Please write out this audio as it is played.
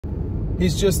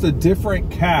He's just a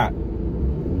different cat.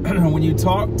 When you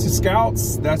talk to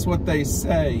scouts, that's what they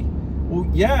say. Well,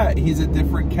 yeah, he's a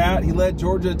different cat. He led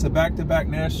Georgia to back-to-back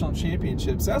national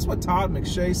championships. That's what Todd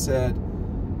McShay said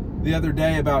the other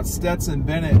day about Stetson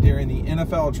Bennett during the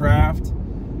NFL draft.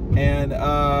 And,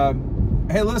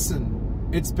 hey, listen,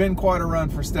 it's been quite a run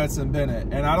for Stetson Bennett.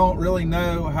 And I don't really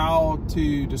know how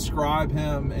to describe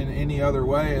him in any other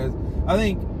way. I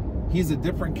think he's a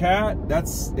different cat.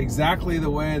 That's exactly the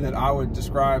way that I would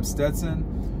describe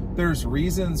Stetson. There's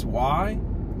reasons why.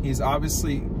 He's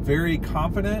obviously very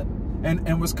confident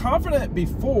and was confident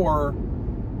before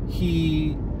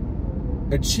he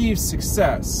achieved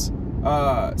success.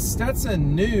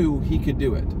 Stetson knew he could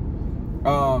do it.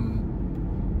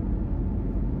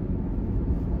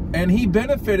 And he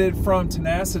benefited from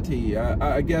tenacity,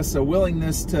 I guess a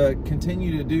willingness to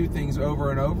continue to do things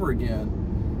over and over again,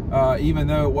 even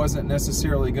though it wasn't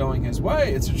necessarily going his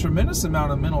way. It's a tremendous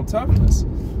amount of mental toughness.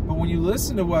 But when you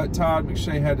listen to what Todd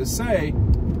McShay had to say,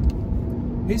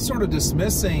 he's sort of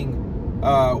dismissing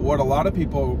what a lot of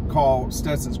people call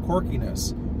Stetson's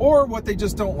quirkiness, or what they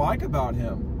just don't like about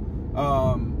him.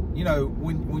 You know,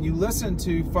 when you listen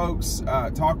to folks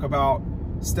talk about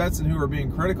Stetson who are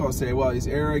being critical and say, well, he's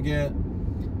arrogant,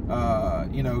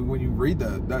 you know, when you read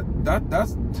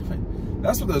that's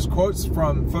what those quotes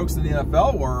from folks in the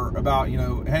NFL were about, you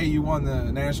know, hey, you won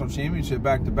the national championship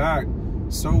back-to-back,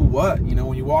 so what? You know,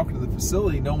 when you walk into the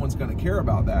facility, no one's going to care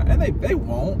about that. And they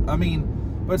won't. I mean,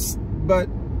 but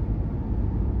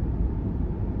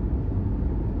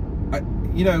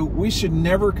you know, we should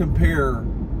never compare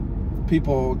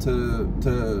people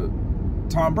to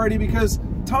Tom Brady, because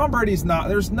Tom Brady's not,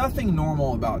 there's nothing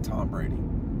normal about Tom Brady.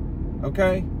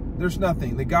 Okay? There's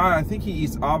nothing. The guy, I think he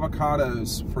eats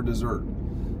avocados for dessert.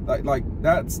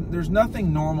 There's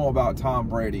nothing normal about Tom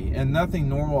Brady, and nothing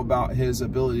normal about his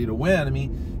ability to win. I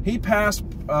mean, he passed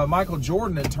Michael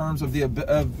Jordan in terms of you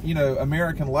know,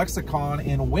 American lexicon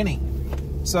in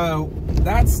winning. So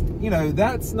that's, you know,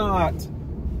 that's not,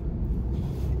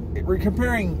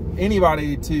 comparing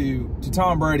anybody to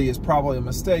Tom Brady is probably a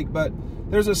mistake, but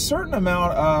there's a certain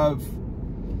amount of,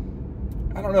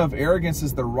 I don't know if arrogance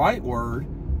is the right word,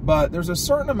 but there's a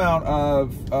certain amount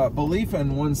of belief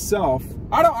in oneself.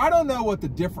 I don't know what the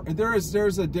difference,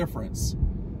 there's a difference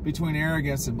between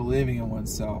arrogance and believing in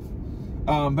oneself.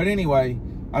 But anyway,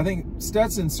 I think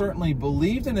Stetson certainly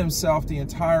believed in himself the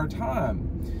entire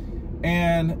time,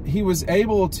 and he was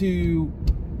able to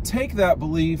take that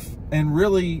belief and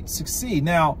really succeed.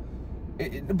 Now,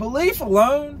 belief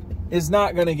alone is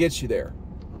not going to get you there.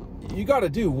 You got to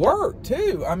do work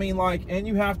too. I mean, like, and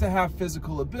you have to have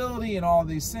physical ability and all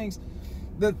these things.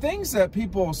 The things that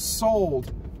people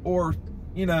sold, or,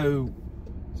 you know,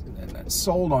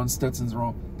 sold on Stetson's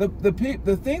wrong.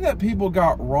 The thing that people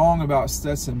got wrong about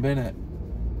Stetson Bennett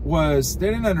was they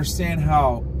didn't understand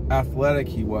how athletic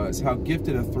he was, how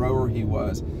gifted a thrower he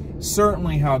was,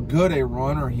 certainly how good a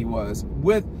runner he was.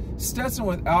 With Stetson,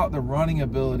 without the running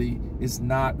ability, is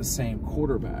not the same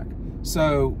quarterback.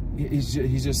 So he's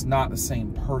just not the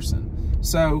same person.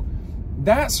 So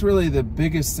that's really the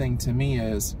biggest thing to me,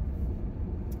 is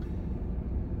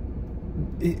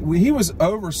he was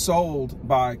oversold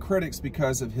by critics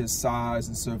because of his size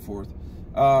and so forth.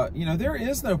 You know, there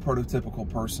is no prototypical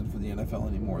person for the NFL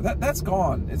anymore. That's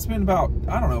gone. It's been about,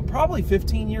 I don't know, probably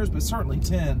 15 years, but certainly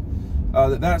 10.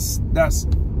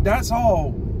 That's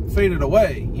all faded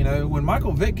away. You know, when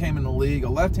Michael Vick came in the league, a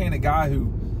left-handed guy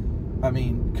who, I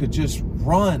mean, could just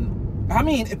run. I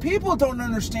mean, people don't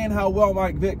understand how well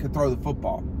Mike Vick could throw the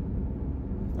football.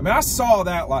 I mean, I saw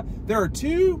that. Like, there are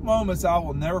two moments I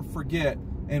will never forget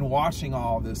in watching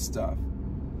all this stuff.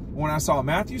 When I saw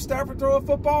Matthew Stafford throw a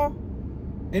football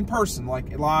in person,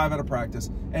 like live at a practice,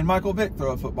 and Michael Vick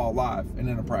throw a football live and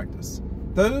in a practice.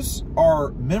 Those are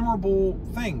memorable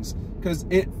things because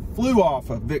it flew off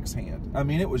of Vick's hand. I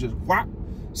mean, it was just whap.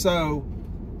 So,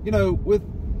 you know, with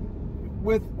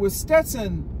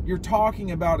Stetson, you're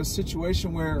talking about a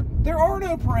situation where there are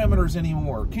no parameters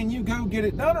anymore. Can you go get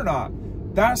it done or not?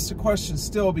 That's the question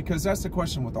still, because that's the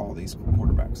question with all these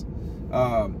quarterbacks.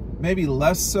 Maybe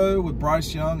less so with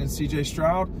Bryce Young and CJ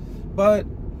Stroud, but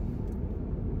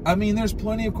I mean, there's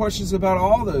plenty of questions about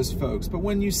all those folks. But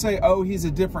when you say, oh, he's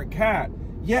a different cat,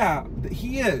 yeah,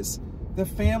 he is. The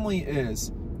family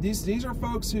is. These are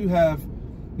folks who have,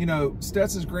 you know,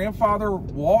 Stetson's grandfather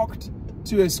walked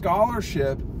to a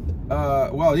scholarship.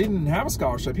 Well, he didn't have a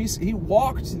scholarship. He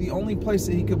walked to the only place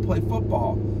that he could play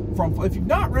football from. If you've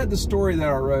not read the story that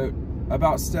I wrote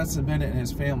about Stetson Bennett and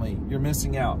his family, you're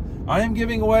missing out. I am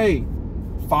giving away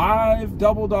 5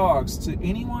 double dogs to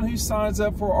anyone who signs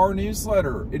up for our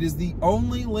newsletter. It is the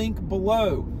only link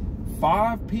below.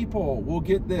 5 people will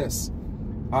get this.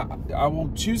 I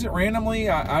will choose it randomly.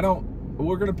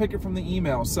 We're going to pick it from the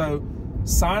email. So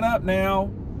sign up now.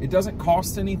 It doesn't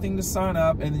cost anything to sign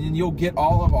up, and then you'll get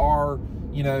all of our,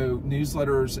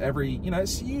 newsletters every,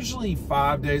 it's usually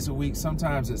 5 days a week.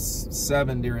 Sometimes it's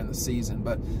 7 during the season,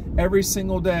 but every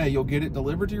single day you'll get it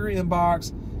delivered to your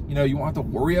inbox. You won't have to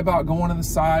worry about going to the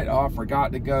site. Oh, I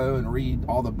forgot to go and read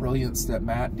all the brilliance that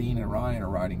Matt, Dean, and Ryan are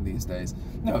writing these days.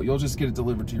 No, you'll just get it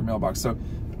delivered to your mailbox. So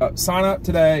sign up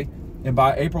today, and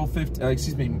by May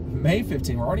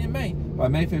 15th, we're already in May. By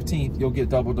May 15th, you'll get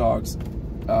Double Dogs.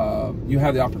 You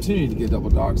have the opportunity to get Double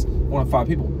Dogs, 1 of 5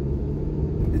 people.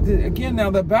 Again, now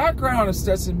the background of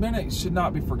Stetson Bennett should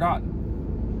not be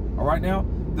forgotten. All right, now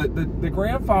the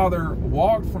grandfather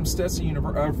walked from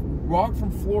walked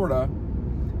from Florida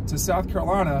to South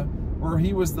Carolina, where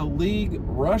he was the league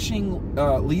rushing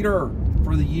leader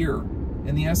for the year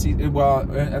in the SEC. Well,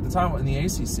 at the time in the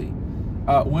ACC,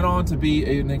 went on to be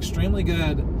an extremely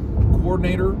good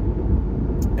coordinator,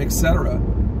 etc.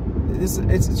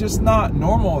 It's just not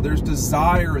normal. There's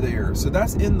desire there, so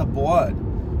that's in the blood.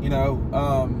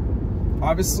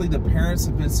 Obviously the parents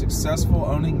have been successful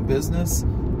owning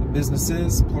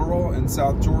businesses, plural, in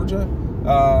South Georgia.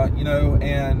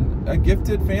 And a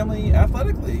gifted family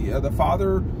athletically. The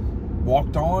father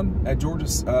walked on at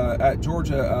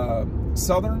Georgia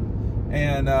Southern,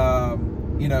 and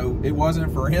it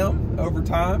wasn't for him over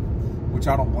time, which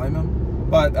I don't blame him.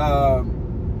 But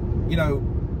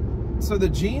so the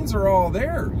genes are all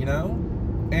there,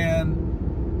 and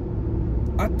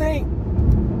I think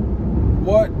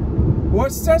what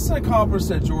Stetson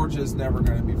accomplished at Georgia is never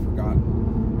going to be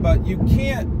forgotten. But you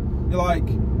can't,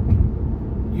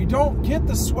 you don't get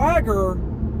the swagger,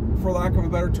 for lack of a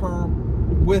better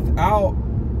term, without,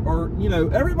 or,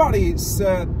 everybody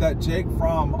said that Jake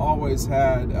Fromm always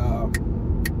had, I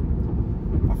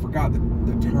forgot the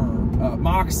term,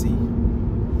 moxie.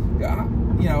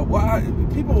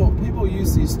 People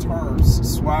use these terms,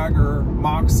 swagger,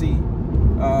 moxie,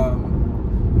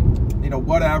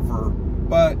 whatever.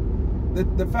 But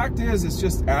the fact is, it's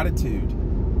just attitude.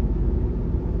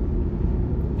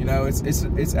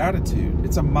 It's attitude.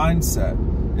 It's a mindset.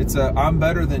 It's a I'm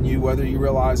better than you, whether you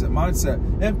realize it mindset.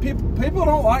 And people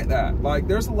don't like that. Like,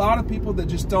 there's a lot of people that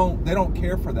just don't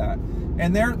care for that.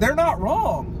 And they're not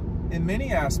wrong in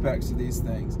many aspects of these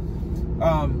things.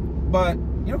 But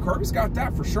Kirby's got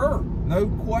that for sure. No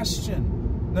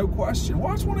question. No question.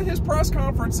 Watch one of his press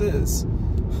conferences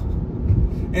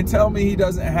and tell me he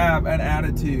doesn't have an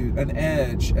attitude, an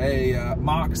edge, a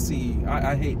moxie.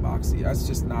 I hate moxie. That's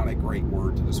just not a great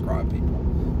word to describe people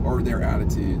or their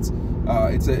attitudes.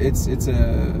 It's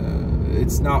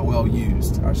not well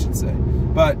used, I should say.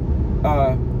 But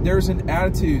there's an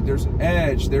attitude, there's an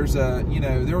edge, there was a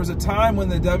time when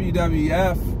the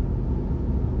WWF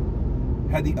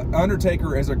had the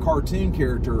Undertaker as a cartoon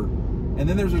character, and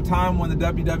then there's a time when the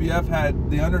WWF had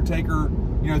the Undertaker,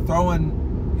 throwing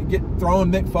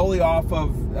Mick Foley off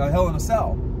of Hell in a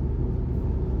Cell.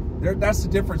 That's the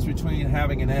difference between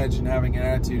having an edge and having an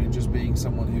attitude and just being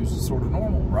someone who's sort of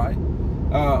normal, right?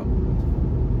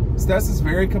 Stetson's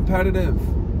very competitive,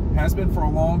 has been for a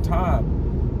long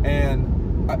time, and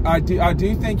I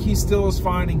do think he still is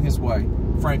finding his way,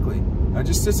 frankly.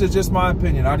 This is just my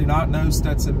opinion. I do not know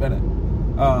Stetson Bennett.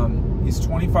 He's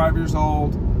 25 years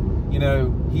old.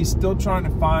 He's still trying to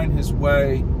find his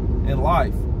way in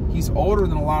life. He's older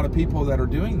than a lot of people that are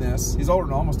doing this. He's older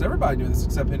than almost everybody doing this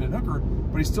except Hendon Hooker,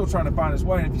 but he's still trying to find his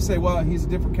way. And if you say, well, he's a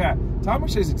different cat, Todd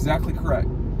McShay is exactly correct.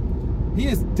 He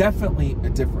is definitely a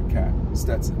different cat,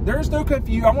 Stetson. There's no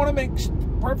confusion. I want to make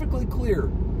perfectly clear.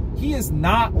 He is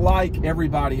not like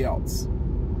everybody else.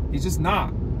 He's just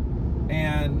not.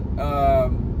 And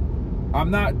I'm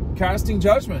not casting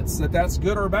judgments that that's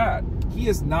good or bad. He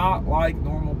is not like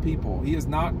normal people. He is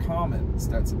not common,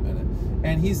 Stetson Bennett.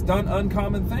 And he's done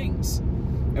uncommon things,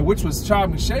 and which was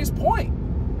Todd McShay's point.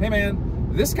 Hey, man,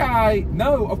 this guy,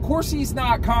 no, of course he's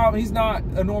not common. He's not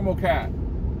a normal cat.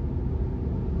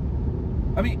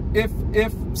 I mean,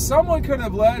 if someone could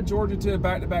have led Georgia to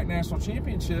back-to-back national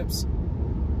championships,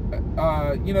 they'd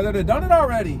have done it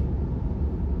already.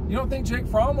 You don't think Jake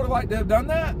Fromm would have liked to have done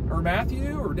that? Or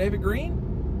Matthew or David Green?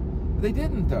 They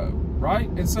didn't, though, right?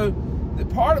 And so the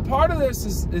part of this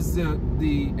is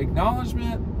the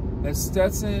acknowledgement that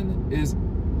Stetson is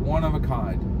one of a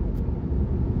kind.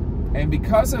 And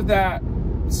because of that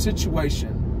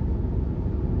situation,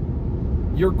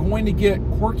 you're going to get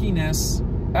quirkiness,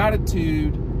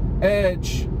 attitude,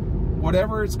 edge,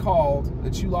 whatever it's called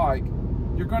that you like.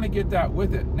 You're going to get that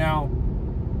with it. Now,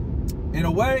 in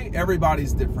a way,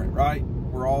 everybody's different, right?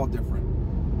 We're all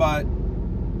different. But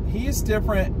he is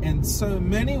different in so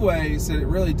many ways that it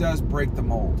really does break the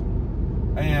mold.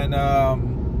 And, I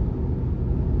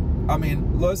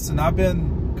mean, listen, I've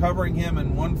been covering him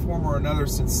in one form or another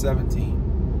since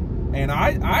 17. And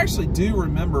I actually do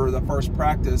remember the first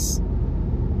practice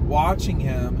watching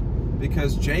him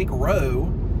because Jake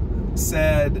Rowe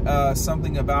said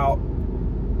something about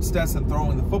Stetson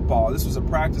throwing the football. This was a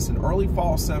practice in early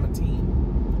fall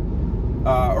 17.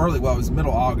 Well, it was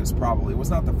middle August probably. It was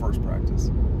not the first practice.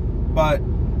 But,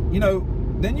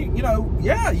 then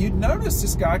yeah, you'd notice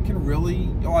this guy can really,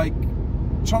 like,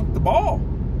 chunk the ball.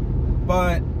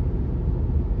 But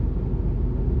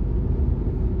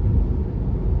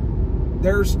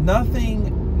there's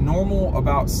nothing normal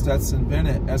about Stetson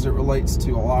Bennett as it relates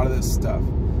to a lot of this stuff.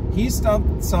 He's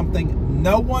done something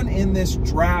no one in this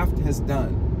draft has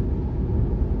done.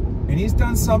 And he's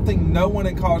done something no one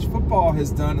in college football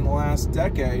has done in the last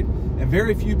decade, and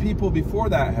very few people before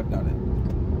that have done it.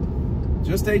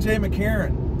 Just A.J.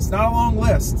 McCarron. It's not a long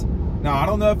list. Now, I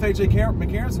don't know if A.J.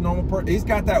 McCarron's a normal person. He's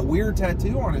got that weird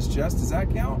tattoo on his chest. Does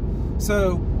that count?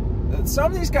 So,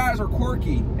 some of these guys are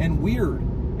quirky and weird.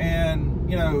 And,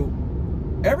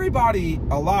 everybody,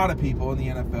 a lot of people in the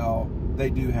NFL, they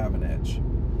do have an edge.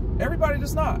 Everybody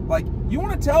does not. Like, you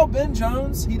want to tell Ben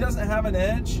Jones he doesn't have an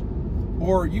edge?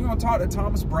 Or you want to talk to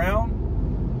Thomas Brown,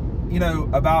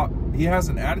 about he has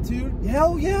an attitude?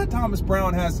 Hell yeah, Thomas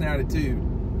Brown has an attitude.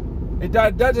 It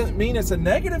doesn't mean it's a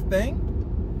negative thing.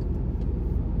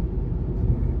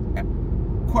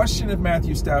 Question if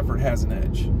Matthew Stafford has an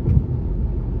edge.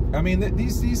 I mean,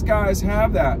 these guys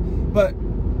have that. But,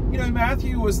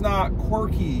 Matthew was not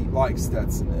quirky like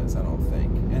Stetson is, I don't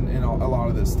think, and a lot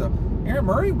of this stuff. Aaron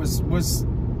Murray is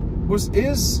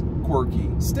quirky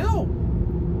still.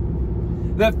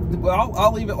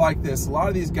 I'll leave it like this. A lot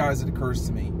of these guys, it occurs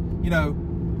to me,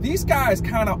 these guys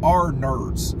kind of are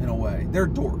nerds in a way. They're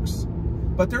dorks.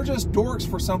 But they're just dorks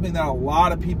for something that a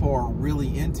lot of people are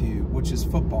really into, which is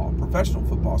football, professional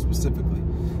football specifically.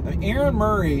 I mean, Aaron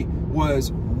Murray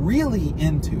was really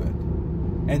into it.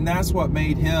 And that's what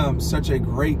made him such a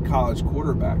great college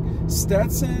quarterback.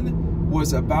 Stetson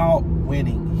was about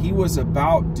winning. He was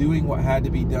about doing what had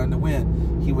to be done to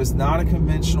win. He was not a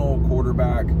conventional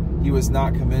quarterback. He was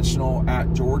not conventional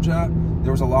at Georgia.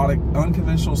 There was a lot of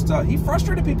unconventional stuff. He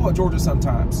frustrated people at Georgia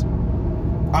sometimes.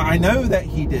 I know that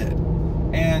he did.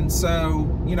 And so,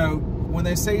 when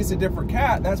they say he's a different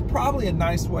cat, that's probably a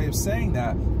nice way of saying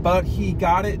that. But he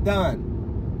got it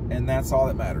done. And that's all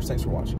that matters. Thanks for watching.